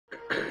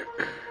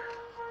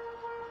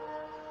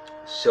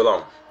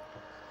Shalom.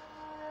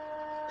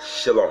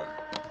 Shalom.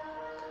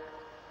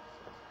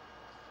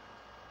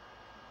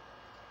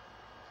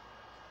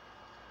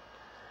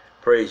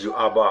 Praise you,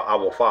 Abba,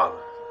 our Father.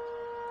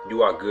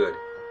 You are good.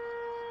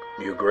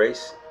 Your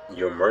grace,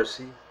 your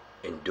mercy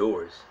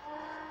endures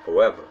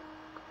forever.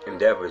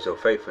 Endeavors your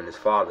faithfulness,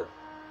 Father.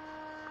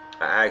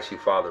 I ask you,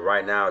 Father,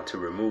 right now to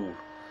remove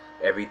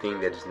everything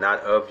that is not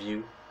of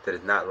you, that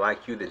is not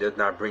like you, that does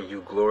not bring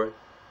you glory,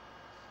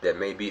 that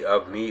may be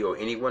of me or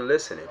anyone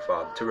listening,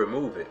 Father, to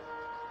remove it,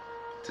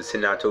 to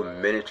send out your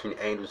ministering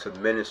angels to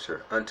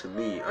minister unto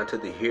me, unto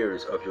the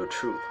hearers of your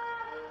truth,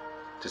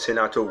 to send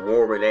out your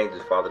warring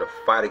angels, Father, to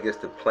fight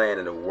against the plan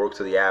and the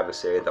works of the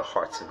adversary in the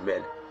hearts of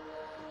men.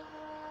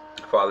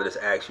 Father, just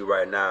ask you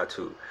right now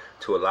to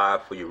allow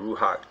for your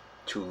Ruach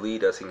to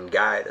lead us and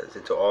guide us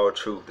into all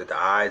truth, that the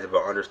eyes of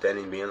our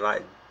understanding be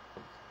enlightened,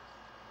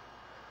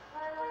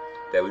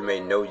 that we may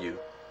know you,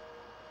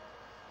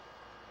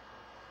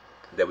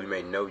 that we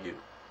may know you.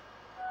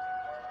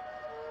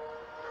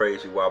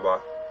 Praise you,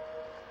 Abba,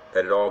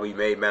 that it all be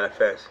made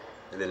manifest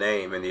in the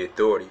name and the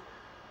authority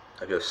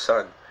of your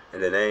Son,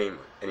 in the name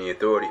and the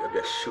authority of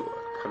Yeshua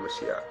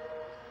HaMashiach.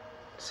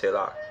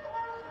 Selah,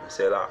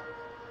 Selah,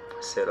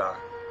 Selah.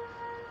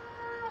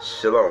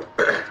 Shalom.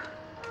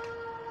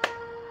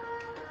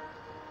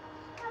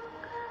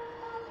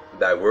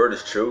 Thy word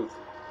is truth,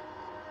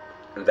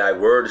 and thy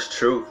word is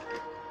truth.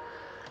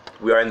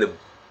 We are in the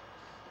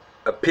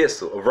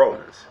epistle of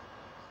Romans,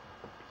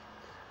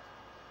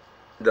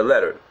 the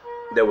letter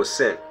that was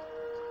sent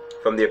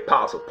from the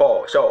apostle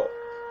Paul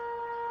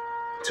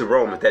to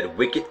Romans, that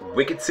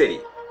wicked city,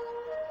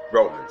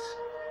 Romans.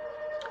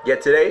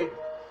 Yet today,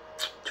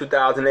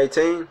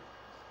 2018,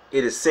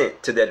 it is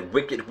sent to that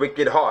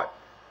wicked heart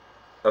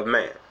of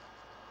man.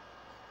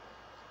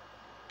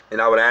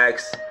 And I would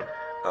ask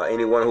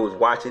anyone who is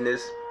watching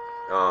this,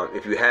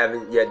 if you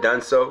haven't yet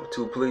done so,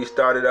 to please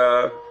start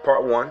at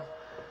part 1.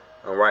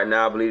 Right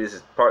now, I believe this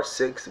is part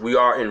 6. We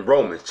are in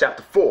Romans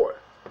chapter 4.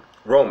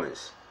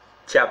 Romans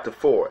chapter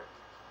 4.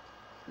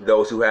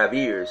 Those who have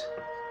ears,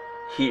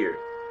 hear.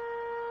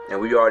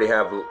 And we already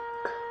have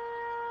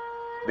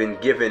been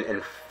given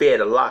and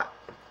fed a lot.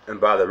 And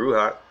by the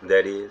Ruach,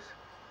 that is.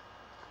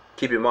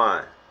 Keep in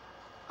mind,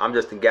 I'm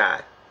just a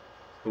guy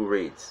who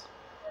reads.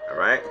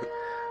 Alright?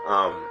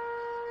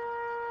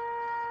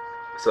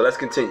 So let's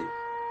continue.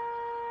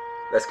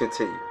 Let's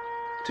continue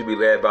to be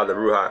led by the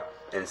Ruach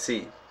and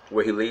see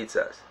where he leads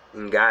us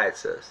and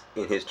guides us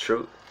in his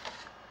truth.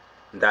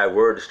 Thy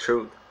word is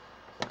truth.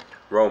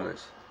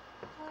 Romans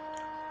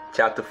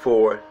chapter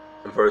 4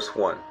 and verse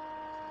 1.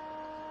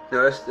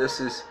 Now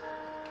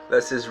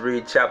let's just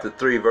read chapter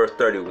 3 verse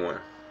 31.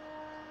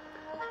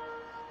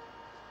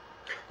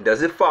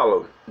 Does it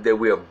follow that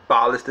we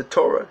abolish the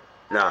Torah?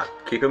 Now,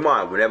 keep in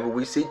mind, whenever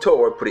we see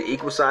Torah, put an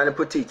equal sign and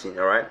put teaching,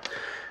 alright?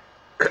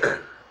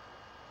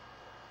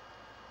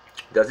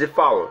 Does it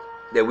follow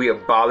that we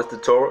abolish the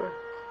Torah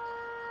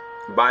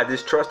by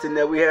this trusting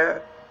that we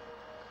have?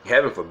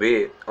 Heaven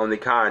forbid. On the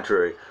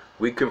contrary,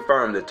 we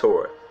confirm the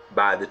Torah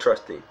by the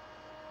trusting.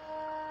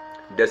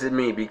 Does it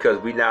mean because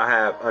we now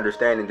have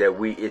understanding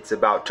that it's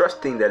about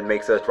trusting that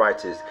makes us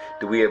righteous,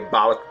 do we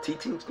abolish the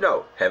teachings?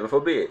 No, heaven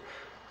forbid.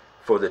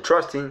 For the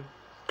trusting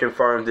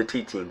confirms the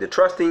teaching. The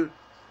trusting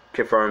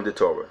confirms the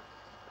Torah.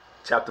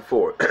 Chapter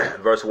 4,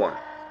 verse 1.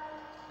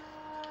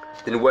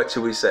 Then what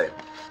should we say?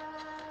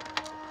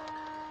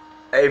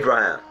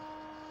 Abraham.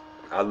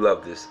 I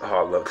love this. Oh,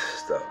 I love this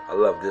stuff. I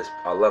love this.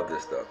 I love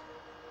this stuff.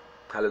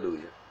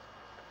 Hallelujah.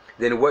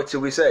 Then what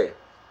should we say?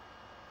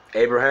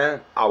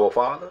 Abraham, our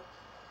father,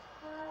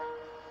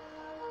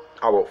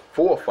 our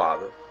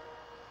forefather,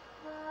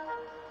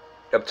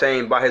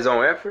 obtained by his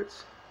own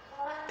efforts.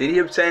 Did he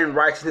obtain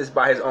righteousness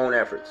by his own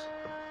efforts?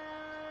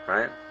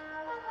 Right?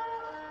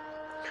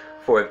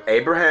 For if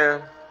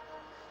Abraham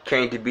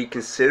came to be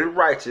considered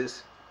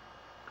righteous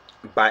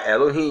by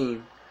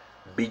Elohim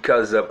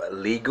because of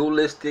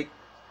legalistic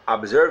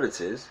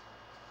observances,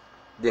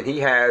 then he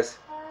has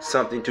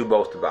something to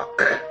boast about.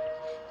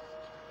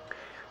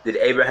 Did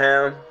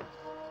Abraham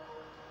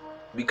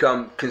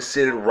become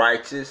considered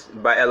righteous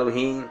by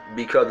Elohim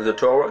because of the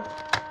Torah?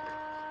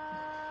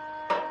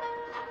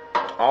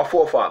 Our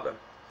forefather,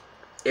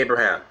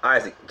 Abraham,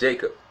 Isaac,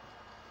 Jacob.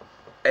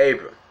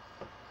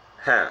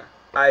 Abraham,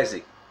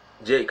 Isaac,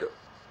 Jacob.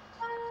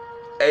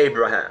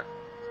 Abraham,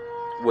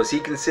 was he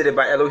considered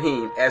by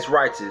Elohim as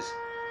righteous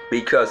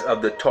because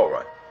of the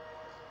Torah?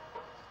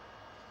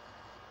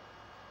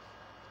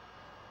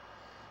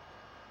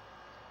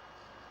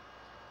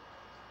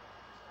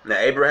 Now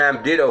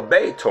Abraham did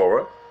obey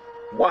Torah.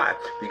 Why?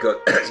 Because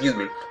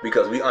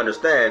because we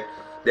understand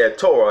that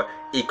Torah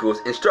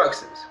equals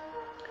instructions.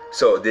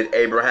 So did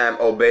Abraham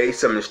obey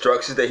some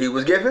instructions that he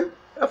was given?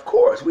 Of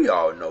course, we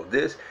all know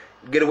this.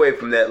 Get away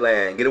from that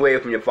land. Get away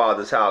from your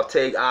father's house.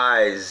 Take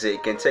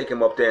Isaac and take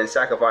him up there and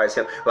sacrifice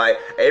him. Like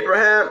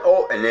Abraham,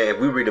 and then if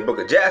we read the book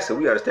of Jasher,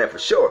 we understand for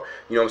sure.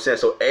 You know what I'm saying?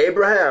 So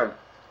Abraham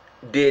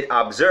did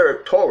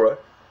observe Torah,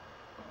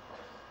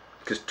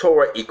 because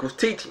Torah equals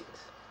teachings.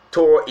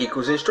 Torah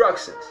equals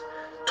instructions.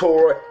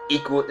 Torah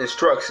equals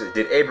instructions.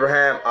 Did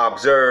Abraham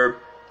observe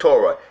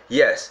Torah?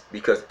 Yes,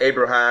 because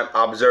Abraham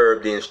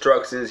observed the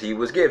instructions he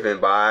was given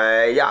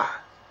by Yah.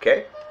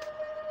 Okay?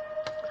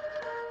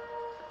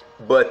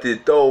 But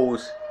did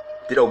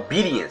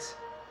obedience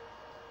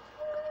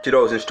to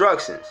those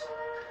instructions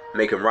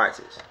make him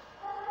righteous?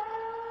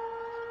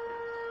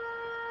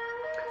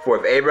 For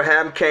if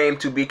Abraham came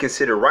to be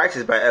considered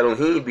righteous by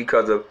Elohim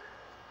because of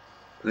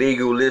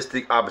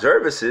legalistic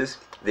observances,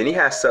 then he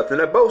has something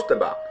to boast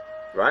about,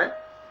 right?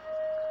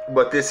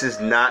 But this is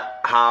not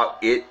how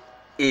it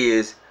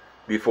is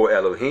before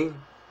Elohim.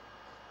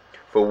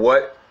 For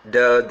what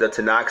does the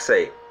Tanakh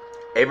say?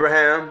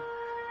 Abraham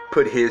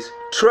put his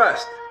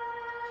trust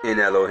in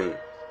Elohim,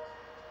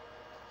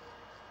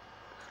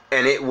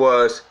 and it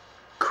was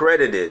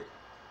credited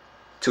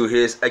to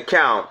his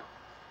account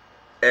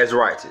as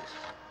righteous.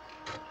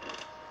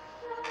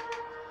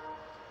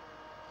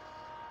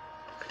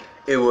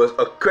 It was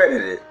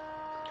accredited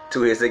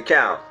to his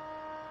account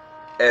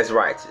as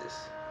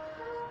righteous.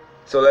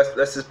 So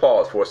let's just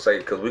pause for a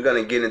second, because we're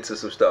gonna get into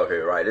some stuff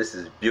here, right? This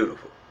is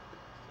beautiful,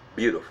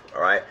 beautiful.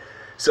 All right.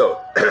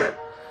 So,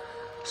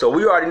 so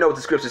we already know what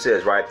the scripture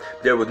says, right?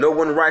 There was no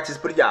one righteous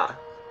but Yah.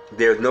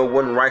 There's no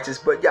one righteous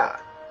but Yah.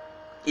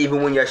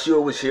 Even when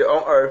Yeshua was here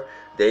on earth,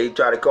 they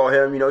try to call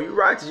him, you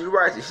righteous, you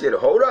righteous. He said,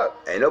 hold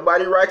up, ain't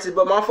nobody righteous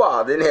but my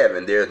Father in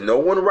heaven. There's no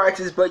one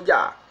righteous but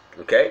Yah.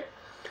 Okay.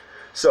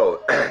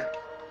 So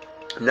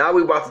now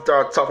we're about to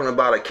start talking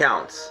about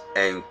accounts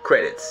and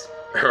credits,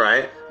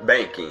 right?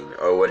 Banking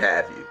or what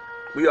have you.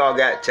 We all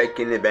got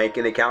checking and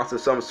banking accounts of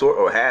some sort,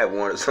 or have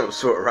one of some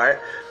sort, right?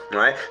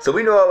 Right? So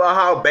we know about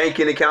how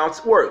banking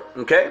accounts work,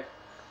 okay?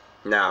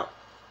 Now,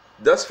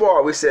 thus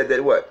far we said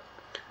that what?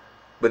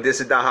 But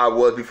this is not how it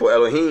was before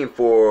Elohim.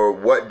 For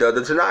what does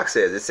the Tanakh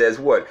says? It says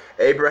what?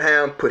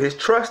 Abraham put his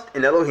trust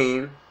in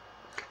Elohim,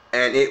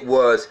 and it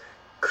was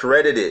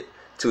credited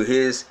to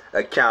his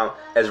account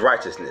as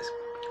righteousness.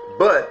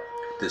 But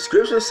the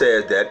scripture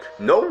says that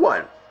no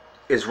one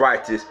is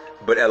righteous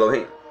but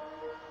Elohim.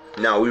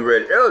 Now, we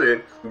read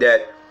earlier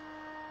that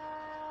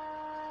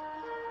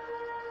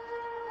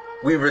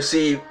we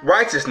receive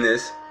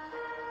righteousness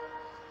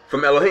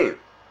from Elohim.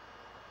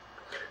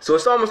 So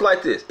it's almost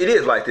like this. It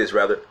is like this,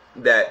 rather,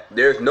 that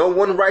there's no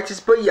one righteous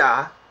but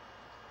Yah.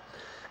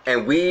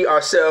 And we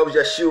ourselves,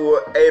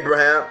 Yeshua,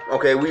 Abraham,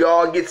 okay, we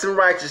all get some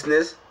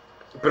righteousness,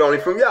 but only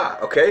from Yah,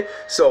 okay?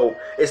 So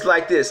it's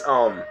like this.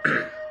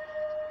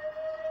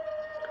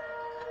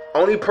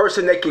 Only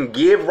person that can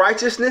give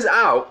righteousness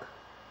out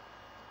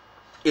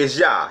is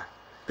Yah,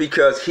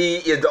 because he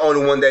is the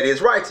only one that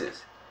is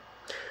righteous.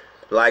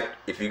 Like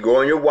if you go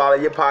in your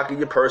wallet, your pocket,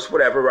 your purse,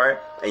 whatever, right,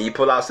 and you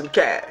pull out some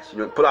cash,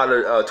 pull out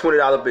a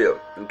 $20 bill,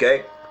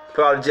 okay,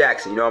 pull out a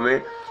Jackson, you know what I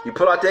mean, you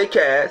pull out that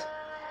cash,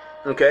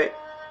 okay.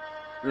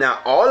 Now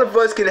all of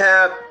us can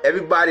have,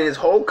 everybody in this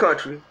whole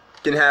country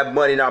can have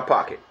money in our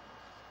pocket,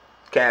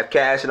 can have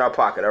cash in our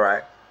pocket, all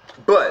right,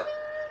 but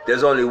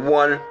there's only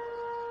one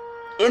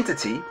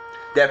entity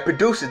that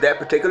produces that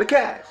particular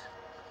cash,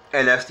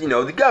 and that's,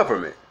 the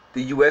government,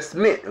 the U.S.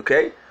 Mint,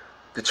 okay,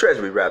 the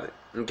Treasury rather,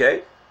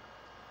 okay.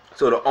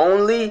 So the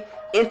only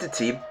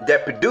entity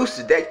that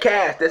produces that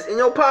cash that's in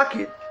your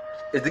pocket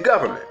is the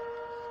government.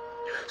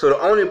 So the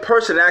only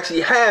person that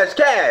actually has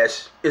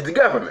cash is the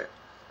government.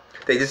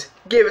 They just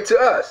give it to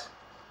us,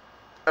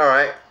 all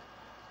right,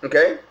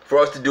 okay, for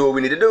us to do what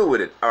we need to do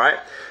with it, all right.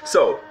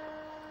 So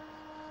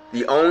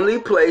the only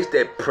place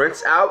that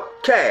prints out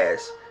cash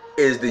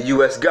is the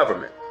U.S.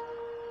 government,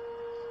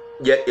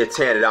 yet it's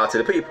handed out to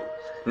the people.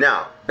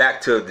 Now,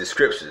 back to the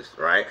scriptures,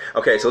 right?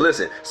 Okay, so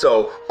listen.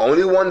 So,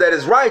 only one that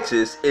is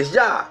righteous is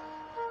Yah.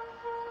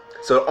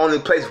 So, the only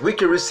place we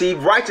can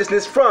receive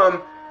righteousness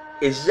from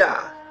is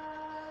Yah.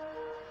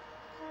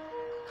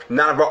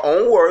 Not of our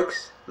own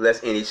works,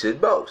 lest any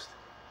should boast.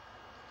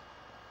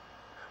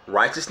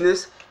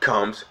 Righteousness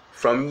comes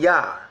from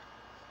Yah.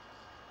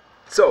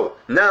 So,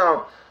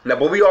 now,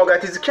 but we all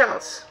got these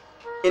accounts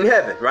in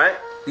heaven, right?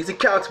 These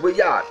accounts with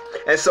Yah.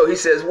 And so, he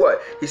says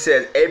what? He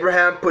says,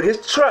 Abraham put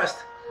his trust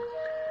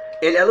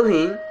in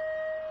Elohim,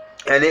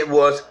 and it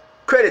was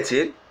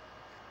credited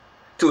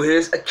to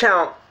his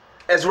account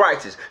as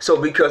righteous.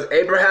 So because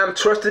Abraham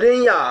trusted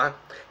in Yah,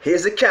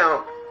 his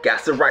account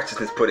got some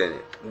righteousness put in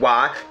it.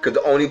 Why? Because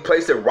the only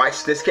place that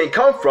righteousness can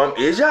come from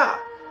is Yah.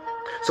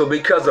 So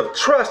because of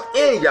trust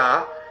in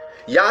Yah,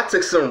 Yah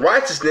took some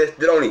righteousness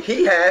that only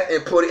he had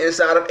and put it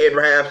inside of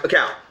Abraham's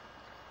account.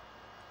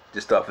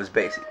 This stuff is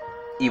basic.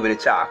 Even a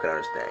child can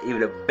understand.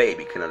 Even a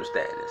baby can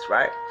understand this,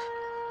 right?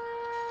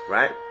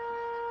 Right?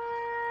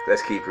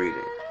 Let's keep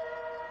reading.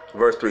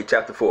 Verse 3,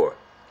 chapter 4,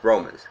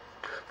 Romans.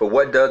 For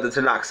what does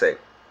the Tanakh say?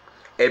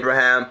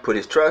 Abraham put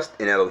his trust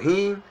in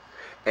Elohim,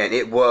 and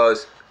it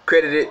was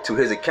credited to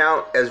his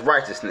account as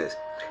righteousness.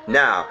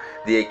 Now,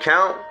 the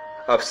account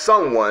of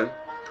someone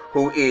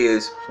who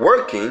is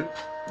working,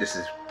 this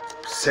is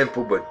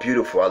simple but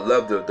beautiful. I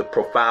love the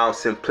profound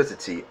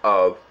simplicity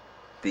of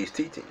these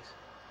teachings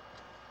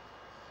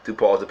through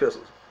Paul's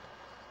epistles.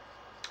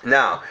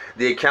 Now,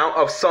 the account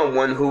of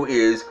someone who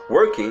is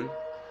working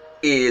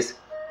is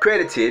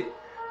credited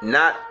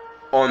not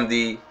on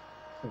the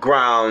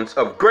grounds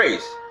of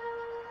grace,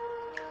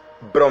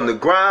 but on the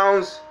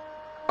grounds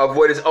of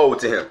what is owed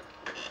to him.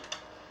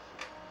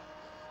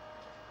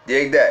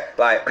 Dig that?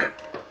 Like,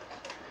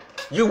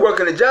 you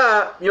working a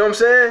job, you know what I'm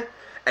saying?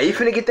 And you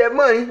finna get that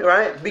money,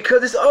 right?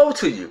 Because it's owed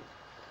to you.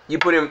 You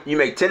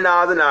make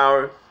 $10 an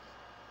hour.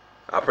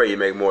 I pray you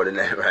make more than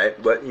that,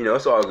 right? But you know,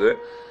 it's all good.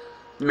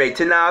 You make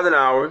 $10 an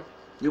hour.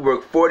 You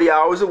work 40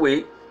 hours a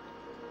week.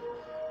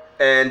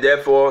 And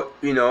therefore,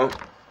 you know,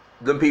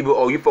 them people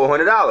owe you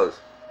 $400.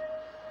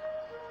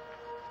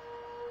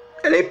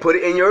 And they put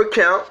it in your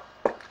account,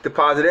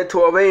 deposit at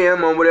 12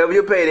 a.m. on whatever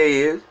your payday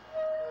is.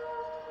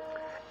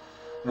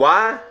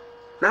 Why?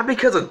 Not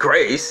because of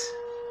grace.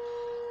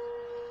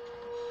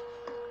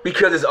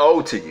 Because it's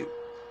owed to you.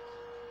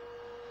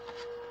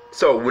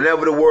 So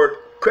whenever the word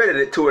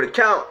credited to an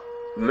account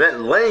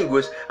meant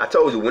language, I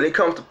told you, when it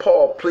comes to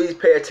Paul, please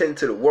pay attention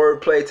to the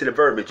word play, to the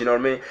verbiage, you know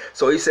what I mean?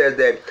 So he says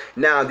that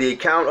now the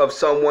account of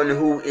someone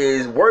who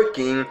is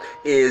working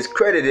is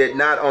credited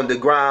not on the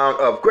ground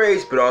of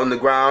grace, but on the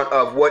ground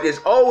of what is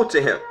owed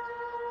to him.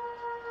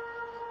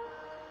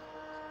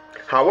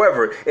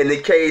 However, in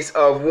the case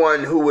of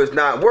one who is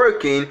not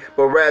working,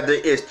 but rather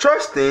is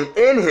trusting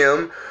in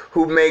him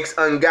who makes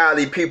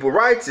ungodly people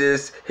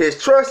righteous,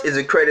 his trust is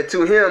a credit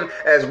to him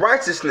as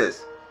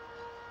righteousness.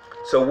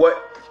 So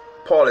what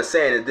Paul is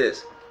saying is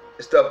this.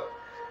 Stuff,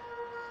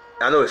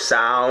 I know it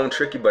sounds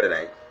tricky, but it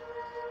ain't.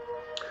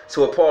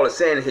 So what Paul is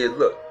saying here,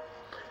 look,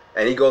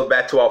 and he goes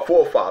back to our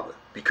forefather,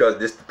 because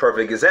this is the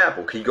perfect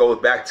example. He goes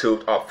back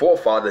to our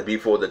forefather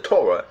before the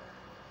Torah,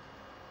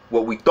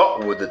 what we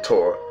thought was the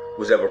Torah,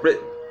 was ever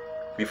written,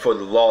 before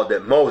the law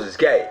that Moses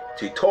gave.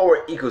 See,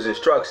 Torah equals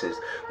instructions.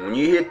 When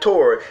you hear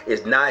Torah,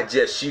 it's not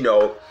just, you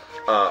know,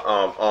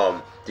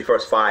 the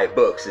first 5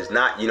 books. It's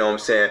not, you know what I'm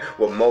saying,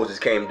 what Moses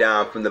came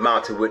down from the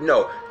mountain with.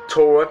 No,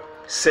 Torah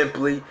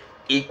simply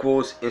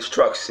equals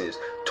instructions.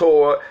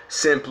 Torah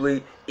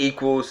simply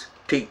equals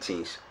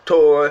teachings.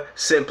 Torah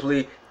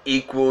simply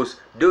equals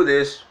do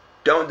this,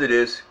 don't do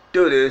this,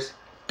 do this,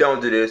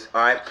 don't do this.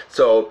 All right,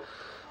 so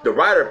the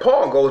writer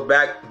Paul goes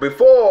back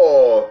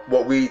before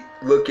what we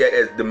look at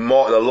as the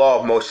law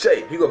of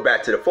Moshe. He goes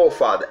back to the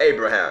forefather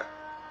Abraham.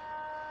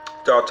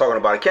 Start talking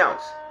about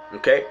accounts.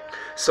 Okay,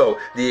 so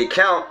the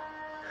account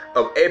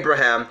of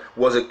Abraham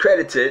was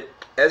accredited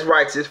as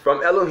righteous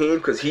from Elohim,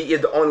 because he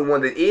is the only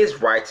one that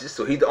is righteous.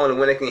 So he's the only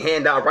one that can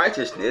hand out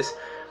righteousness.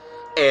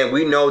 And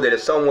we know that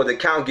if someone's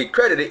account get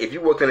credited, if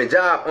you work on a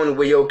job, only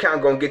way your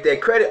account gonna get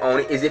that credit on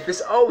it is if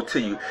it's owed to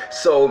you.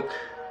 So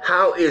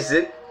how is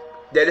it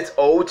that it's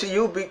owed to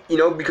you? You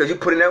know, because you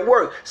put in that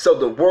work. So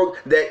the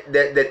work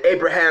that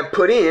Abraham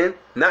put in,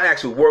 not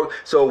actual work.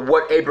 So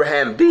what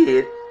Abraham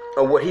did,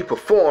 or what he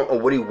performed, or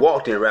what he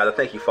walked in, rather,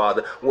 thank you,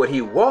 Father, what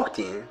he walked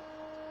in,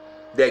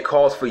 that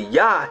calls for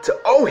Yah to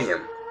owe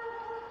him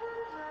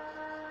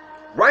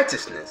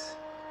righteousness,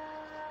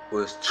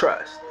 was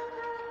trust.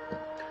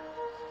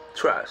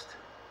 Trust.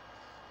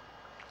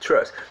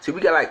 Trust. See, we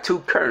got like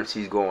 2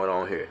 currencies going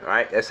on here,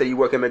 right? Let's say you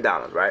work at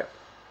McDonald's, right?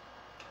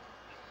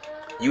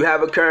 You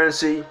have a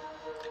currency,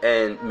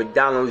 and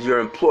McDonald's, your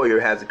employer,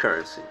 has a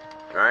currency,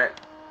 right?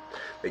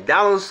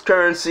 McDonald's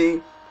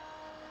currency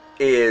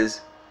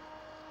is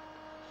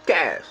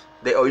cash.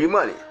 They owe you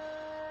money.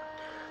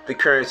 The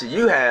currency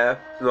you have,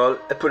 well,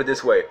 let's put it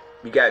this way.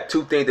 You got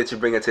 2 things that you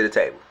bring into the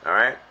table, all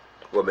right?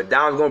 What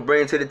McDonald's gonna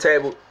bring to the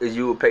table is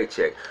you a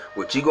paycheck.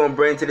 What you gonna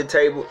bring to the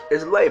table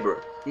is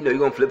labor. You know, you're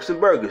gonna flip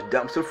some burgers,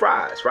 dump some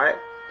fries, right?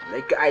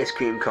 Make an ice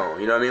cream cone,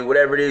 you know what I mean?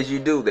 Whatever it is you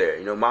do there,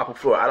 you know, mop a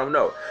floor, I don't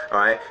know, all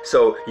right?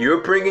 So you're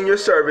bringing your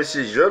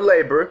services, your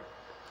labor,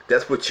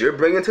 that's what you're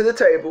bringing to the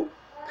table,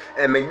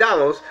 and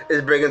McDonald's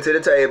is bringing to the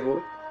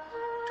table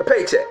a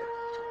paycheck.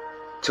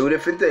 2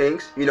 different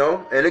things, you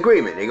know, an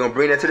agreement. They're gonna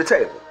bring that to the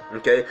table,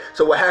 okay?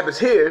 So what happens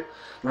here,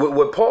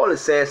 what Paul is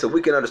saying, so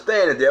we can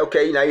understand is that,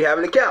 okay, now you have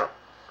an account.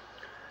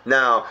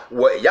 Now,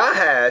 what Yah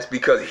has,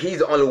 because he's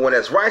the only one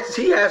that's righteous,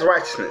 he has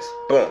righteousness.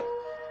 Boom.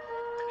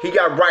 He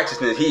got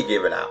righteousness he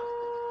giving out.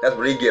 That's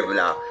what he giving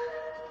out.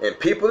 And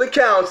people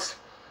accounts,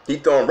 he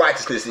throwing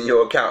righteousness in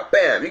your account.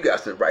 Bam, you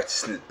got some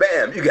righteousness.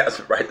 Bam, you got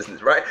some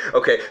righteousness, right?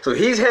 Okay, so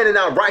he's handing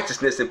out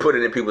righteousness and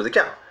putting it in people's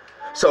account.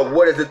 So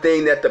what is the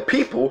thing that the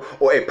people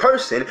or a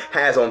person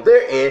has on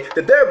their end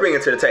that they're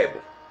bringing to the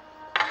table?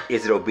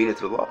 Is it obedient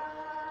to the law?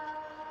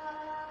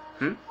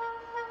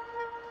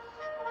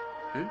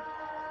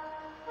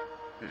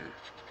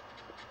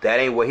 That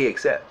ain't what he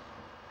accept.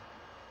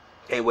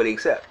 Ain't what he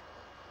accept.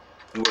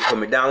 You work for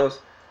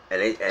McDonald's,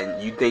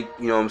 and you think,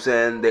 you know what I'm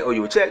saying, they owe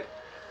you a check,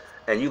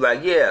 and you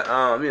like,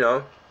 yeah, you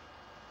know,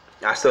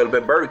 I started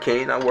at Burger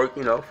King, I work,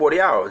 you know,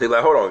 40 hours. They're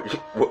like, hold on,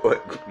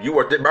 you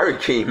worked at Burger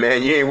King,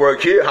 man, you ain't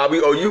work here, how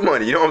we owe you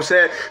money, you know what I'm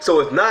saying?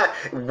 So it's not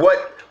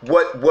what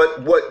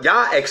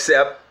y'all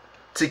accept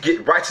to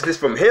get righteousness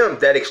from him.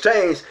 That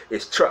exchange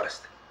is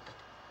trust.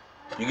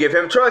 You give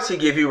him trust, he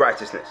give you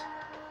righteousness.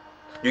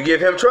 You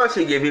give him trust,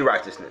 he give you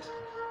righteousness.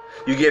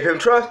 You give him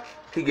trust,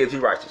 he gives you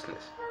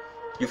righteousness.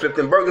 You flip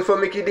them burgers for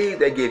Mickey D's,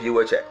 they give you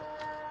a check.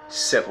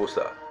 Simple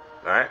stuff.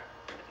 Alright?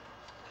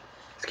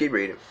 Let's keep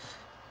reading.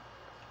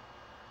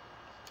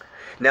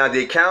 Now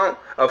the account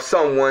of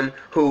someone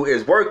who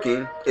is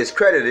working is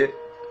credited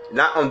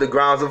not on the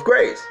grounds of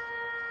grace,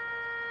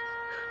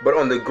 but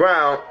on the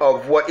ground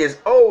of what is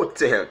owed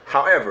to him.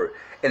 However,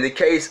 in the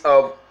case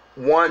of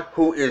one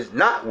who is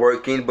not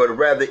working, but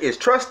rather is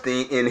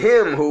trusting in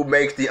him who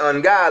makes the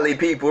ungodly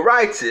people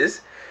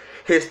righteous,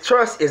 his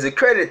trust is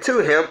accredited to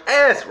him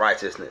as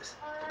righteousness.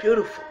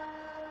 Beautiful.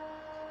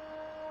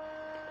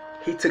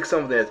 He took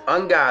something that's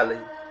ungodly,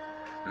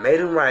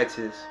 made him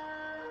righteous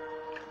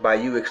by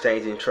you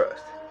exchanging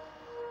trust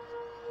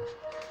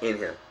in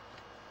him.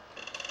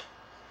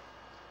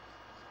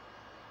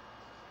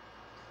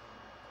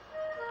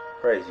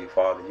 Praise you,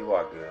 Father. You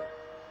are good.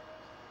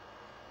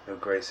 Your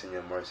grace and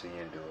your mercy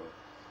endure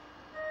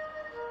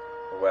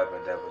forever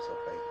and ever of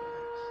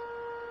faithfulness.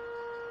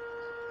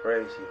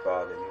 Praise you,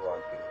 Father. You are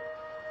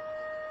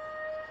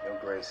good. Your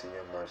grace and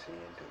your mercy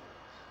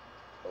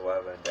endures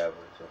forever and ever of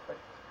faithfulness.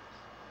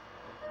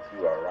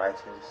 You are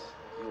righteous.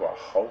 You are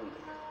holy.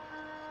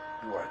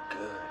 You are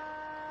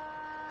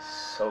good.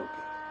 So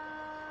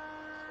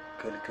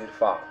good. Good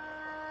Father.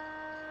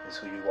 It's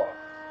who you are.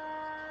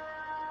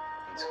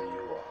 It's who you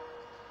are.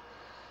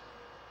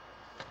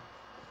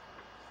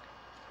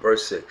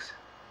 Verse 6.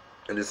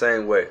 In the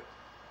same way,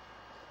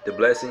 the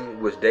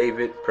blessing which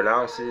David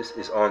pronounces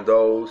is on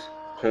those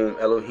whom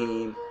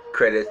Elohim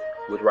credits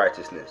with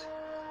righteousness,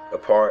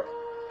 apart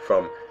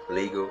from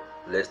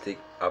legalistic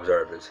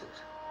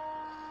observances.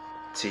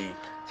 See,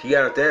 you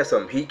gotta understand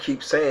something. He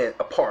keeps saying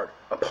apart.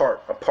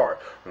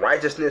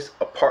 Righteousness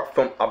apart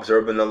from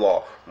observing the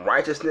law.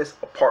 Righteousness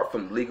apart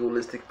from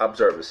legalistic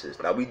observances.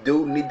 Now we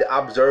do need to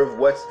observe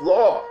what's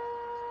law,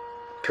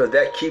 because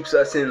that keeps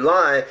us in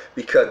line,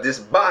 because this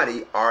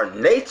body, our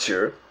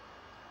nature,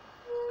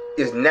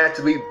 is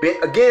naturally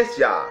bent against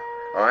Yah.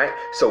 Alright?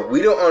 So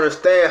we don't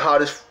understand how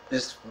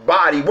this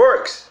body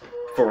works.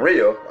 For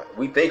real.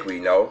 We think we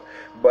know.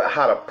 But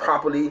how to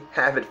properly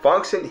have it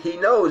function, he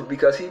knows,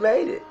 because he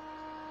made it.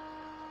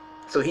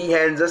 So he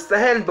hands us the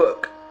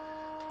handbook.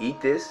 Eat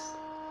this,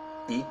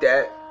 eat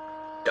that,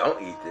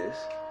 don't eat this,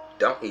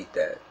 don't eat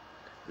that.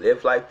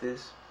 Live like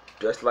this,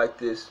 dress like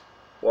this,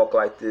 walk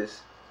like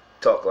this,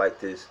 talk like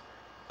this.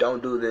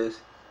 Don't do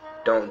this,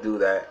 don't do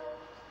that.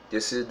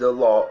 This is the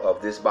law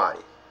of this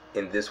body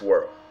in this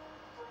world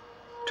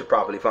to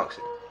properly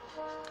function.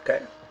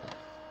 Okay?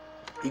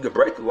 You can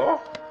break the law,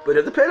 but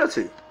there's a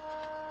penalty.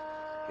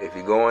 If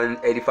you're going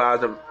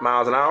 85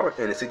 miles an hour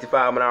in a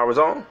 65 mile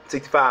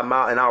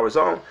an hour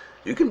zone,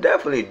 you can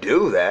definitely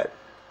do that.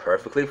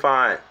 Perfectly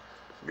fine.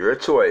 Your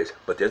choice.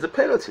 But there's a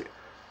penalty.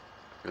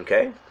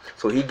 Okay?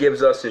 So he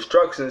gives us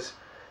instructions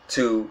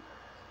to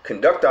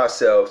conduct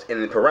ourselves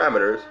in the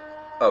parameters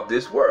of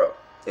this world,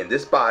 in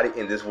this body,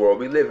 in this world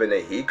we live in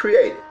that he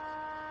created.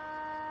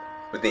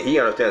 But then he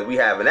understands we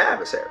have an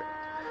adversary.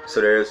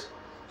 So there's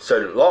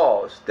certain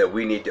laws that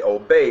we need to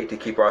obey to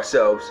keep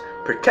ourselves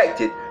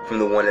protected from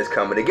the one that's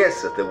coming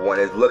against us, the one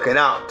that's looking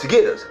out to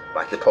get us,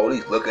 like the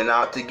police looking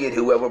out to get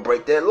whoever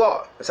break that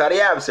law. That's how the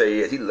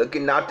adversary is. He's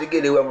looking out to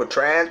get whoever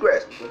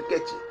transgress. He's going to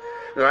get you.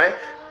 All right?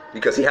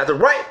 Because he has the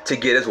right to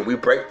get us when we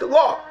break the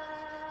law.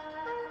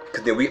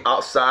 Because then we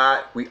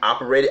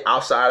operated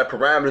outside the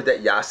parameters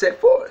that Yah set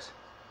for us.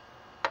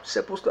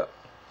 Simple stuff.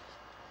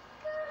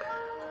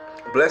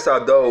 Blessed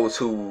are those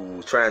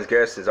whose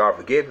transgressions are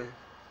forgiven,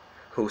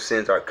 whose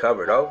sins are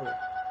covered over.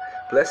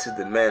 Blessed is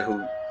the man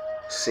whose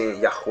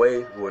sin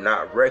Yahweh will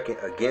not reckon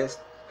against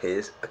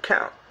his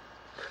account.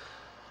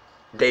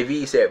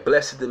 David said,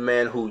 blessed is the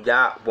man who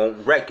Yah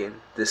won't reckon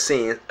the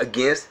sins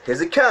against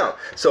his account.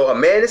 So a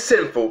man is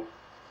sinful,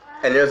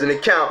 and there's an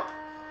account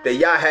that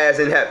Yah has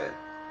in heaven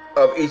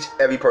of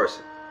every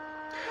person.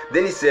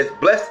 Then he says,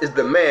 blessed is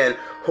the man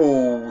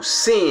whose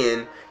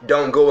sin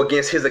don't go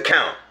against his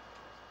account.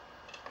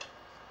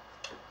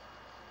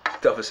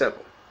 Stuff is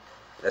simple.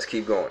 Let's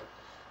keep going.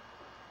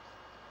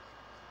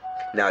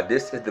 Now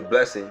this is the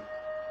blessing.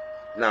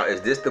 Now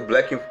is this the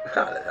blessing?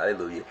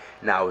 Hallelujah.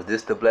 Now is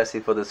this the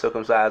blessing for the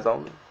circumcised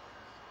only?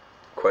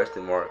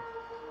 Question mark.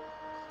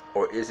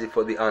 Or is it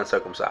for the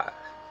uncircumcised?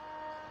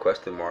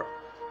 Question mark.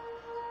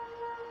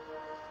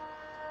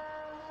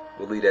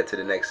 We'll leave that to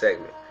the next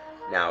segment.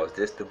 Now is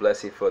this the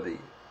blessing for the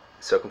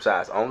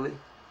circumcised only?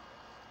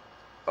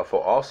 Or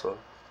for also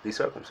the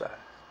circumcised,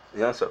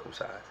 the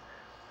uncircumcised?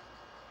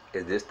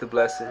 Is this the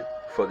blessing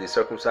for the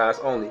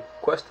circumcised only?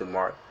 Question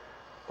mark.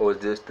 Or is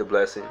this the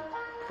blessing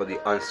for the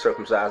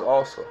uncircumcised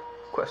also?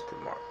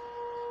 Question mark.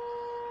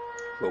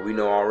 But we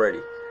know already.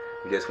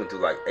 We just went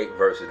through like 8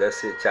 verses.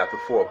 That's it, chapter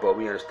 4. But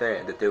we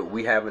understand that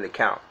we have an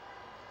account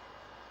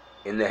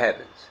in the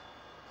heavens,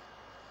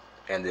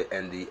 and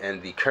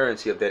the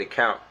currency of that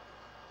account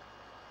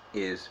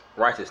is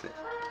righteousness.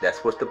 That's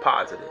what's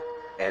deposited,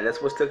 and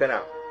that's what's taken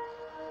out.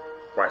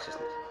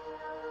 Righteousness.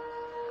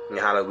 And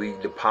how do we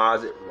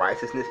deposit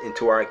righteousness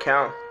into our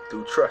account?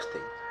 Through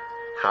trusting.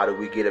 How do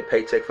we get a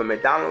paycheck from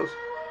McDonald's?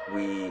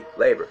 We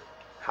labor.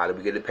 How do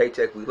we get a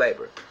paycheck? We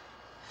labor.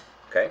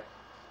 Okay?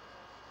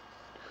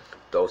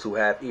 Those who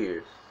have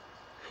ears,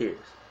 hears.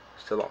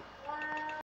 Shalom.